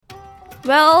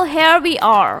Well, here we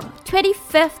are,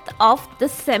 25th of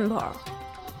December.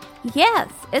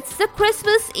 Yes, it's the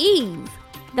Christmas Eve.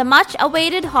 The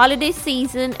much-awaited holiday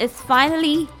season is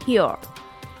finally here.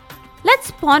 Let's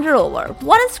ponder over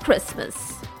what is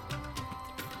Christmas.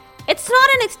 It's not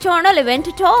an external event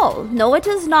at all. No, it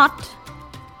is not.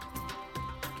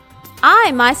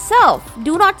 I myself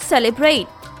do not celebrate,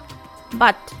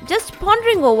 but just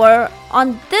pondering over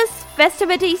on this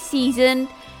festivity season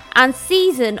and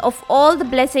season of all the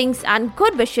blessings and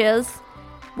good wishes,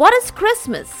 what is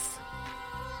Christmas?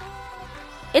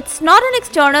 It's not an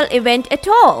external event at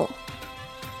all.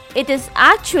 It is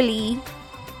actually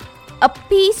a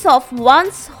piece of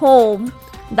one's home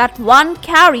that one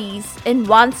carries in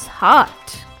one's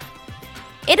heart.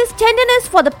 It is tenderness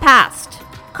for the past,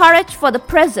 courage for the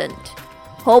present,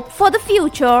 hope for the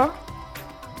future,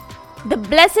 the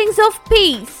blessings of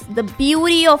peace, the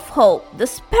beauty of hope, the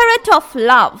spirit of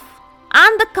love,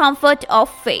 and the comfort of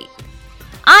faith.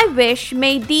 I wish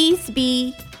may these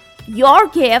be your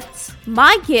gifts,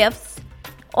 my gifts,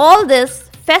 all this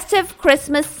festive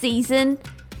Christmas season,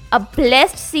 a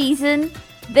blessed season,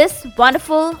 this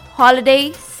wonderful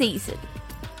holiday season.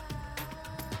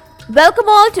 Welcome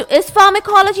all to Is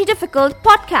Pharmacology Difficult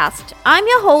podcast. I'm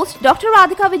your host, Dr.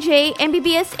 Radhika Vijay,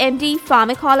 MBBS MD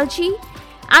Pharmacology,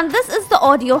 and this is the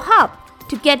audio hub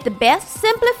to get the best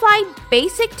simplified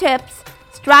basic tips,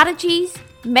 strategies,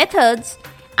 methods,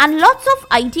 and lots of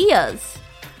ideas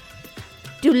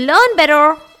to learn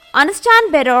better,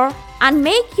 understand better, and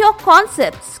make your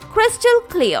concepts crystal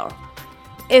clear.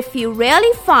 If you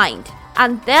really find,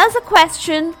 and there's a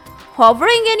question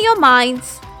hovering in your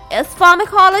minds, is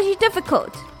pharmacology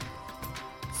difficult?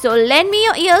 So lend me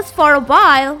your ears for a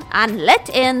while and let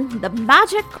in the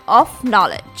magic of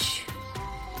knowledge.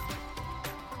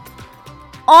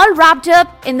 All wrapped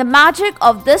up in the magic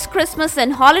of this Christmas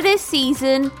and holiday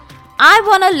season, I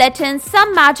want to let in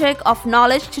some magic of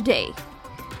knowledge today.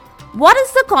 What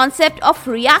is the concept of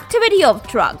reactivity of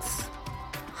drugs?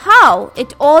 How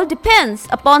it all depends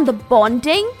upon the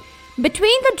bonding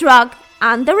between the drug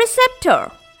and the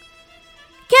receptor.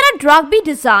 Can a drug be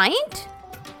designed?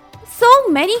 So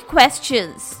many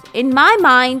questions in my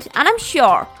mind, and I'm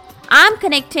sure I'm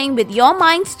connecting with your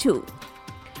minds too.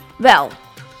 Well,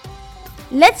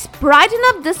 let's brighten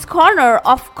up this corner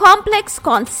of complex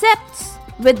concepts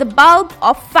with the bulb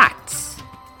of facts.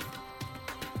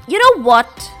 You know what?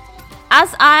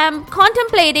 As I am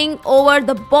contemplating over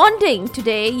the bonding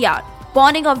today,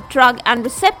 bonding of drug and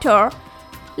receptor,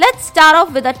 let's start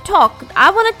off with a talk. I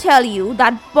want to tell you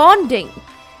that bonding,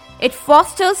 it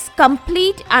fosters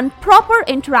complete and proper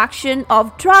interaction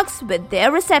of drugs with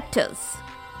their receptors.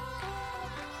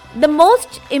 The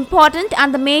most important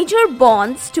and the major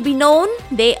bonds to be known,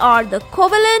 they are the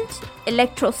covalent,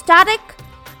 electrostatic,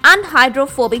 and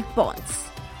hydrophobic bonds.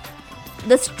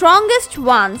 The strongest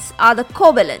ones are the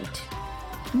covalent.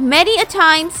 Many a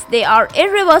times they are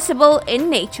irreversible in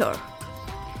nature.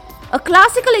 A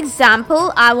classical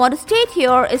example I want to state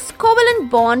here is covalent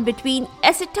bond between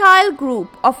acetyl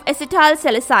group of acetyl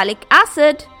salicylic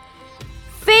acid,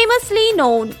 famously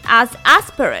known as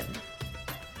aspirin,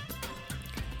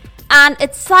 and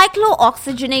its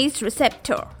cyclooxygenase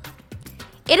receptor.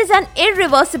 It is an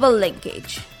irreversible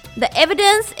linkage. The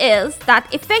evidence is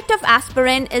that effect of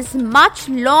aspirin is much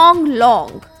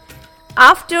long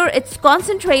after its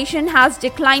concentration has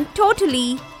declined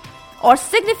totally or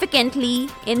significantly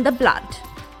in the blood,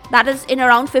 that is in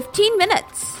around 15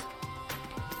 minutes.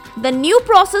 The new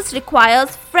process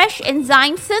requires fresh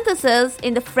enzyme synthesis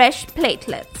in the fresh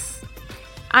platelets.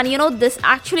 And this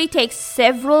actually takes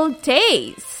several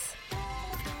days.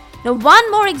 Now, one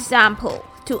more example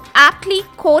to aptly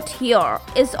quote here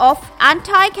is of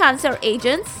anti-cancer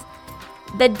agents,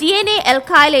 the DNA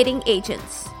alkylating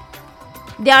agents.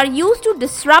 They are used to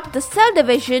disrupt the cell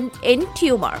division in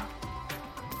tumor.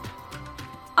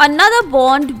 Another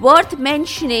bond worth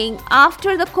mentioning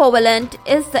after the covalent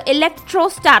is the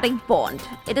electrostatic bond.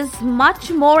 It is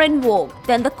much more in vogue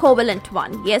than the covalent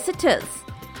one. Yes, it is.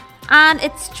 And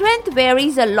its strength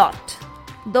varies a lot,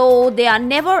 though they are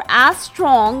never as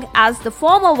strong as the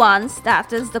former ones,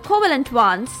 that is the covalent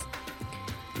ones.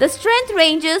 The strength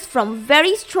ranges from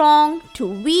very strong to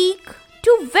weak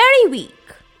to very weak.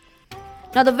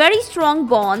 Now, the very strong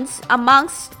bonds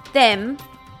amongst them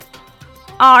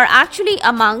are actually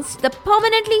amongst the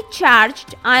permanently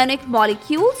charged ionic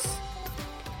molecules.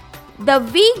 The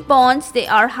weak bonds, they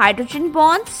are hydrogen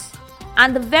bonds,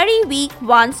 and the very weak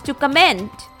ones to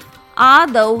comment are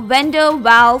the van der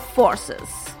Waals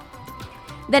forces.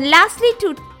 Then lastly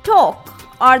to talk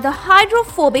are the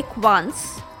hydrophobic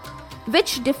ones.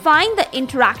 which define the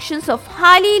interactions of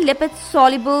highly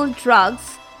lipid-soluble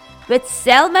drugs with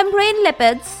cell membrane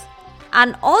lipids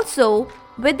and also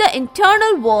with the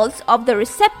internal walls of the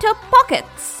receptor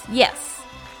pockets. Yes,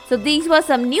 so these were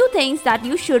some new things that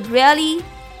you should really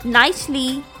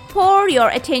nicely pour your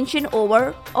attention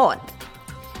over on.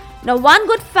 Now, one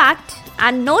good fact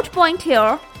and note point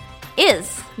here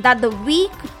is that the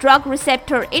weak drug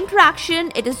receptor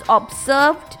interaction, it is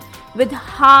observed with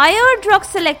higher drug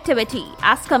selectivity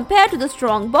as compared to the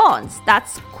strong bonds.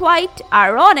 That's quite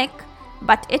ironic,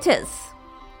 but it is.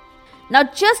 Now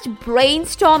just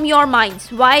brainstorm your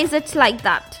minds. Why is it like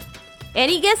that?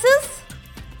 Any guesses?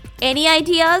 Any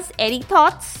ideas? Any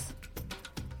thoughts?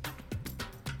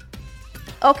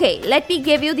 Okay, let me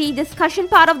give you the discussion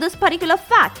part of this particular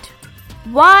fact.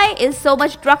 Why is so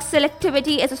much drug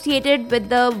selectivity associated with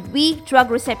the weak drug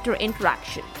receptor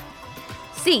interaction?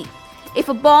 See, if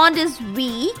a bond is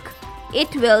weak,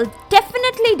 it will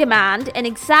definitely demand an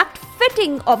exact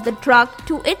fitting of the drug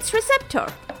to its receptor.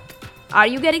 Are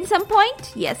you getting some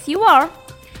point? Yes, you are.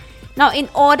 Now, in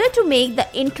order to make the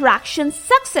interaction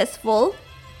successful,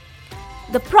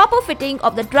 the proper fitting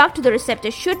of the drug to the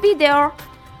receptor should be there.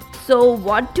 So,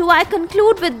 what do I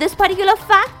conclude with this particular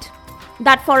fact?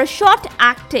 That for a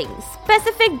short-acting,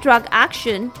 specific drug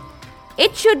action,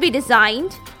 it should be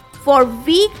designed for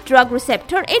weak drug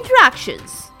receptor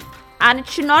interactions. And it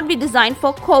should not be designed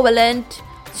for covalent,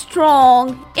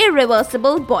 strong,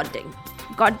 irreversible bonding.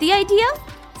 Got the idea?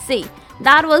 See,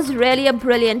 that was really a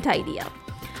brilliant idea.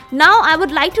 Now I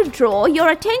would like to draw your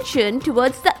attention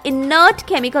towards the inert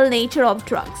chemical nature of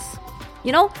drugs.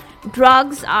 You know,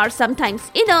 drugs are sometimes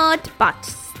inert,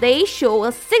 but they show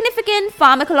a significant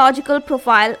pharmacological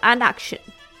profile and action.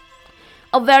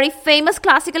 A very famous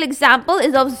classical example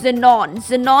is of xenon.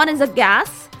 Xenon is a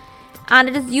gas and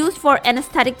it is used for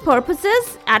anesthetic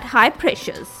purposes at high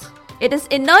pressures. It is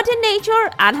inert in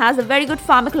nature and has a very good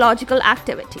pharmacological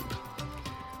activity.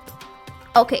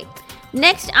 Okay,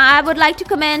 next I would like to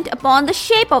comment upon the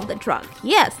shape of the drug.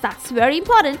 Yes, that's very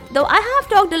important. Though I have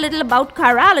talked a little about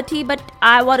chirality, but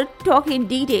I want to talk in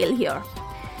detail here.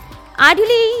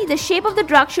 Ideally, the shape of the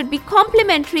drug should be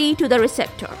complementary to the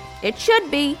receptor. It should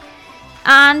be.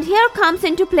 And here comes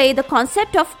into play the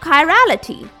concept of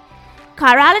chirality.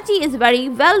 Chirality is very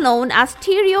well known as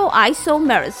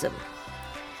stereoisomerism.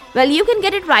 Well, you can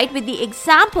get it right with the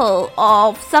example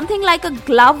of something like a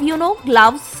glove,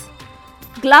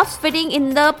 gloves fitting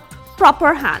in the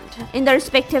proper hand, in the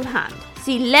respective hand.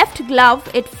 See, left glove,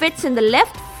 it fits in the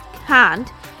left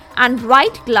hand and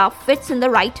right glove fits in the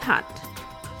right hand.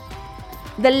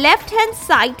 The left hand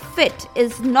side fit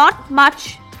is not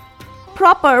much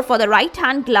proper for the right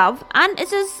hand glove, and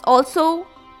it is also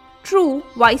true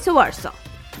vice versa.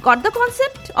 Got the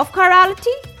concept of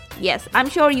chirality? Yes, I'm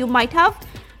sure you might have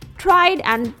tried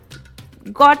and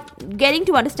getting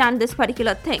to understand this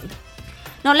particular thing.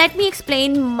 Now let me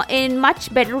explain in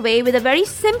much better way with a very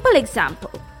simple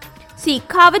example. See,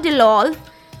 carvedilol,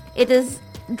 it is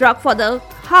drug for the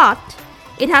heart.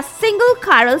 It has single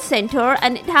chiral center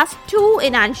and it has two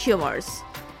enantiomers.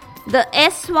 The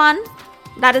S1,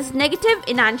 that is negative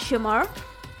enantiomer,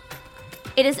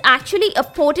 it is actually a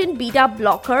potent beta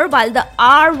blocker, while the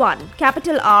R1,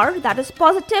 capital R, that is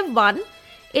positive one,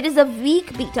 it is a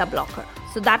weak beta blocker.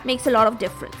 So that makes a lot of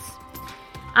difference.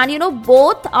 And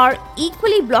both are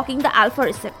equally blocking the alpha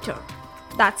receptor.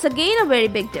 That's again a very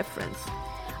big difference.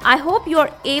 I hope you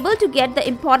are able to get the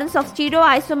importance of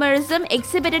stereoisomerism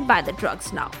exhibited by the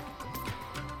drugs now.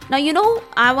 Now,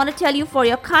 I want to tell you for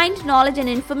your kind knowledge and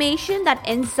information that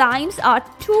enzymes are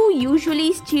too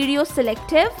usually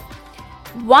stereoselective.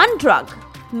 One drug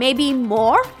may be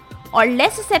more or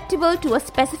less susceptible to a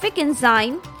specific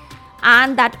enzyme,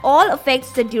 and that all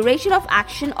affects the duration of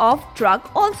action of drug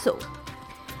also.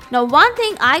 Now, one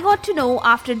thing I got to know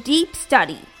after deep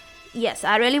study, yes,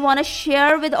 I really want to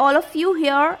share with all of you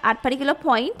here at particular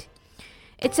point.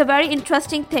 It's a very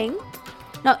interesting thing.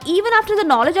 Now, even after the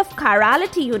knowledge of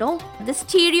chirality, the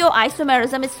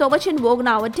stereoisomerism is so much in vogue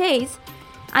nowadays.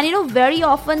 And very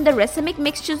often the racemic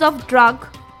mixtures of drug,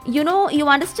 you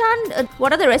understand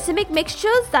what are the racemic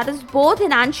mixtures? That is both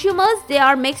enantiomers, they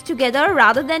are mixed together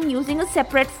rather than using a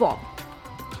separate form.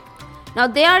 Now,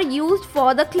 they are used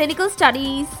for the clinical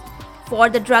studies, for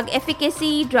the drug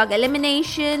efficacy, drug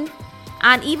elimination,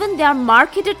 and even they are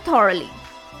marketed thoroughly.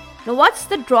 Now, what's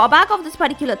the drawback of this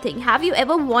particular thing? Have you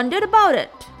ever wondered about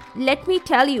it? Let me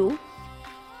tell you.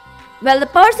 Well, the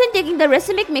person taking the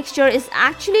racemic mixture is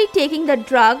actually taking the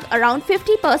drug around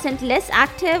 50% less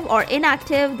active or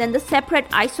inactive than the separate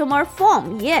isomer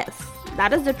form. Yes,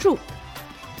 that is the truth.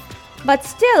 But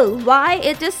still, why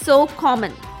it is so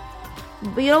common?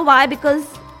 You know why? Because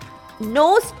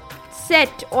no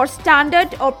set or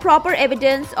standard or proper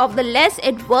evidence of the less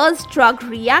adverse drug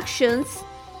reactions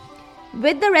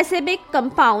with the racemic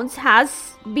compounds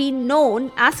has been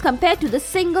known as compared to the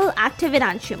single active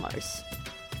enantiomers.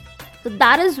 So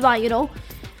that is why,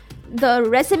 the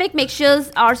racemic mixtures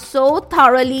are so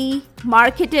thoroughly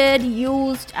marketed,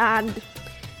 used, and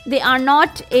they are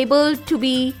not able to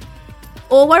be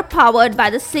overpowered by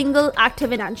the single active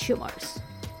enantiomers.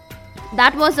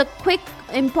 That was a quick,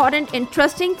 important,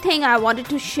 interesting thing I wanted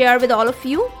to share with all of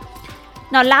you.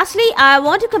 Now, lastly, I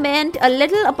want to comment a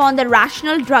little upon the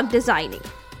rational drug designing.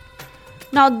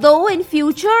 Now, though in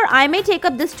future I may take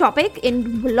up this topic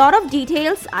in a lot of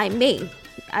details, I may.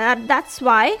 That's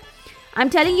why I'm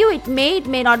telling you it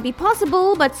may not be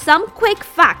possible, but some quick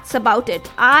facts about it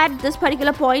at this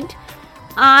particular point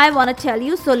I want to tell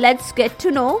you. So let's get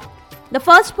to know. The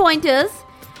first point is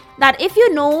that if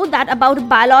you know that about a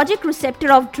biologic receptor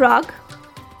of drug,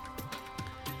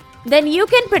 then you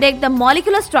can predict the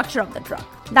molecular structure of the drug.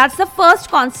 That's the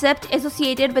first concept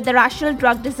associated with the rational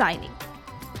drug designing.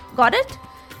 Got it?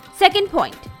 Second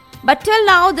point. But till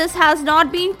now, this has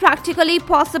not been practically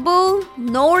possible.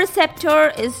 No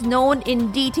receptor is known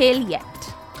in detail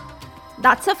yet.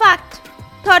 That's a fact.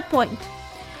 Third point.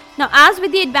 Now, as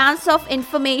with the advance of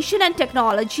information and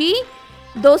technology,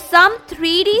 though some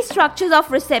 3D structures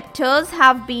of receptors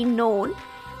have been known,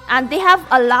 and they have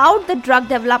allowed the drug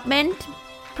development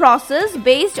process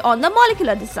based on the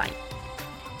molecular design.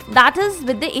 That is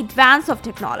with the advance of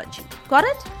technology. Got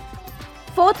it?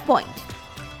 Fourth point.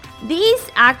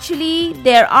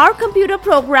 There are computer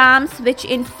programs which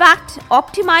in fact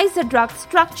optimize the drug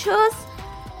structures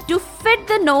to fit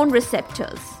the known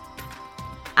receptors.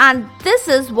 And this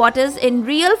is what is in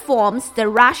real forms the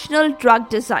rational drug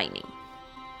designing.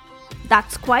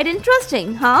 That's quite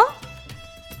interesting, huh?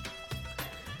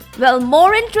 Well,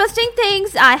 more interesting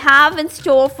things I have in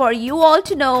store for you all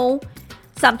to know.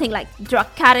 Something like drug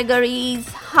categories,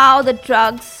 how the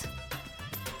drugs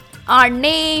are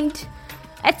named,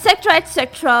 etc.,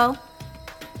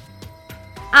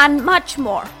 and much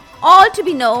more. All to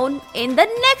be known in the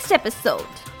next episode.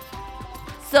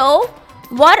 So,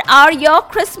 what are your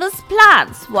Christmas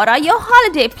plans? What are your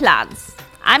holiday plans?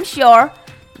 I'm sure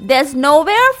there's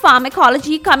nowhere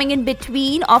pharmacology coming in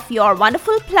between of your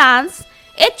wonderful plans.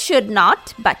 It should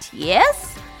not, but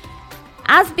yes,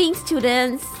 as being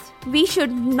students, we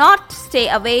should not stay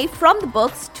away from the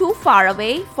books too far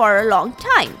away for a long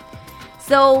time.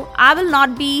 So I will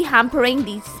not be hampering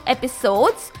these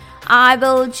episodes. I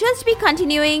will just be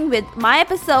continuing with my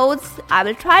episodes. I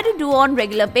will try to do on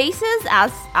regular basis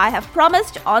as I have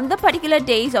promised on the particular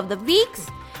days of the weeks.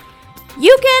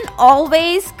 You can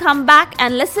always come back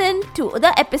and listen to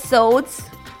the episodes.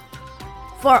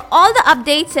 For all the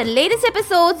updates and latest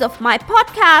episodes of my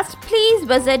podcast, please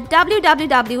visit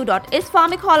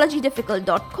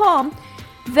www.ispharmacologydifficult.com,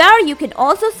 where you can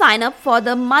also sign up for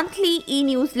the monthly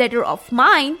e-newsletter of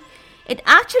mine. It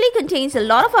actually contains a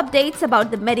lot of updates about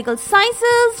the medical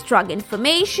sciences, drug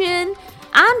information,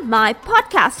 and my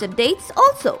podcast updates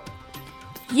also.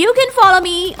 You can follow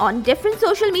me on different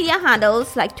social media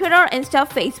handles like Twitter, Insta,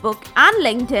 Facebook, and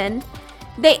LinkedIn.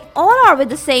 They all are with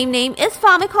the same name, Is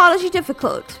Pharmacology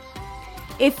Difficult?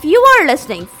 If you are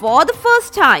listening for the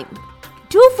first time,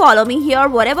 do follow me here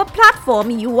whatever platform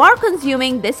you are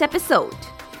consuming this episode.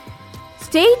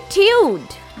 Stay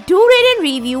tuned. Do rate and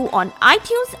review on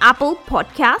iTunes, Apple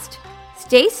Podcast.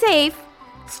 Stay safe,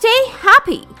 stay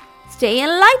happy, stay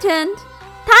enlightened.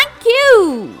 Thank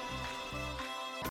you.